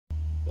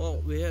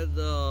we had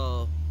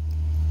the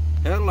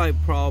headlight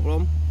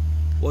problem,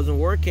 wasn't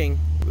working.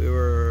 We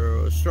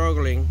were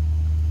struggling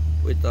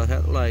with the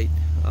headlight.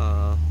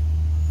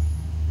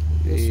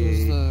 This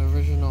was the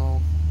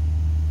original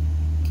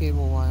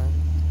cable wire,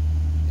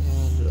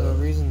 and the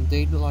reason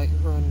daylight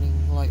running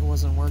light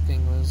wasn't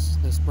working was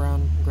this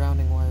brown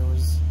grounding wire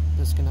was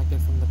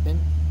disconnected from the pin,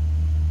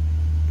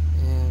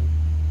 and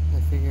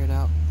I figured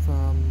out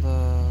from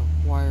the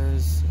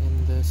wires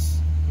in this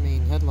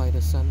main headlight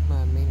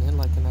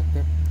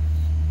connector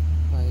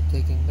by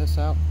taking this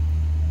out.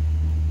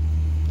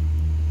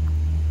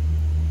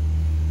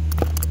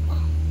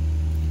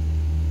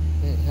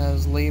 It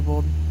has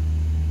labeled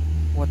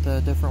what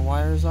the different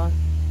wires are.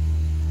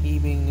 E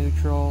being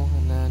neutral,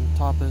 and then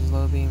top is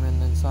low beam,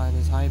 and inside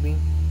is high beam.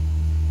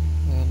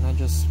 And I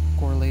just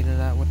correlated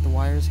that with the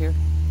wires here.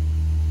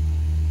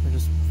 We're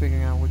just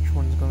figuring out which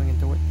one's going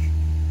into which.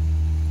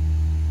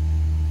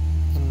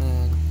 And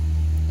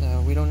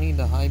then we don't need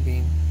the high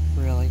beam,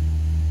 really.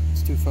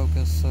 It's too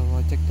focused, so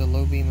I took the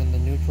low beam and the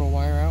neutral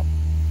wire out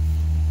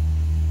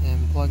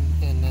and plugged,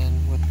 and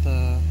then with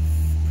the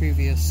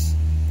previous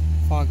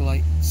fog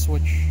light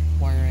switch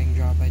wiring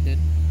job I did,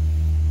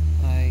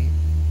 I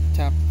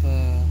tapped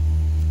the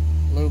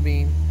low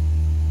beam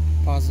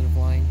positive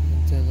line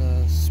into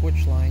the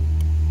switch line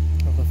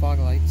of the fog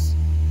lights,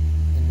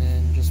 and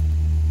then just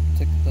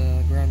took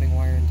the grounding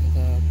wire into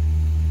the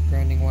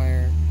grounding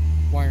wire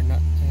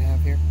nut I have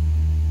here.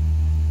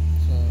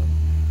 So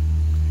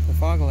the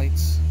fog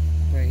lights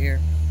right here,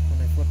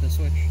 when I flip the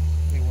switch,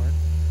 they work.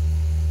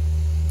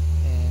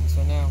 And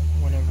so now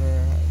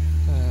whenever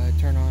I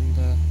turn on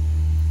the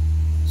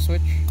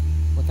switch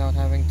without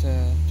having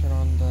to turn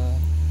on the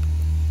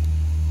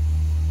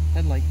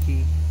headlight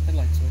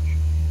switch,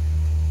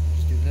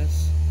 just do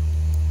this.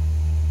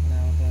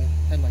 Now the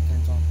headlight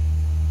turns on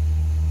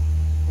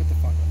with the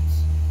fog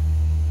lights.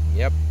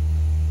 Yep.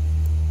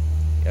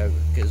 Yeah,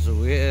 because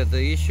we had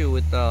the issue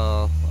with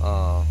the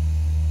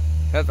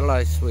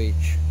headlight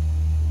switch.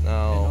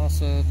 Now, and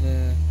also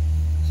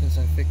since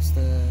I fixed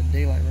the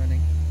daylight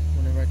running,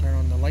 whenever I turn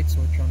on the light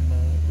switch on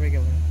the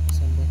regular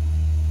assembly,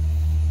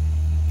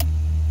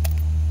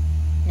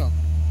 well,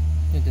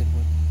 it did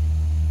work.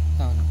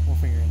 I don't know, we'll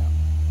figure it out.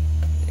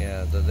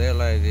 yeah, the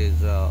daylight is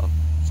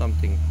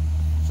something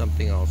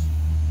else.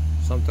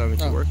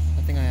 Sometimes it works.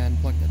 I think I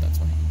unplugged it, that's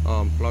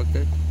why. Unplugged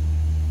it?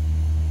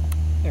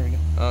 There we go.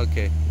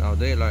 Okay, now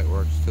daylight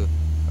works too.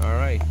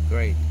 Alright,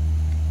 great.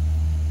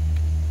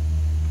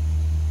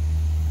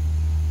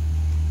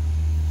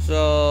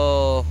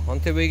 So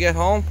until we get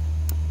home,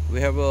 we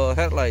have a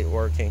headlight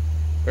working.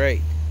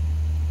 Great.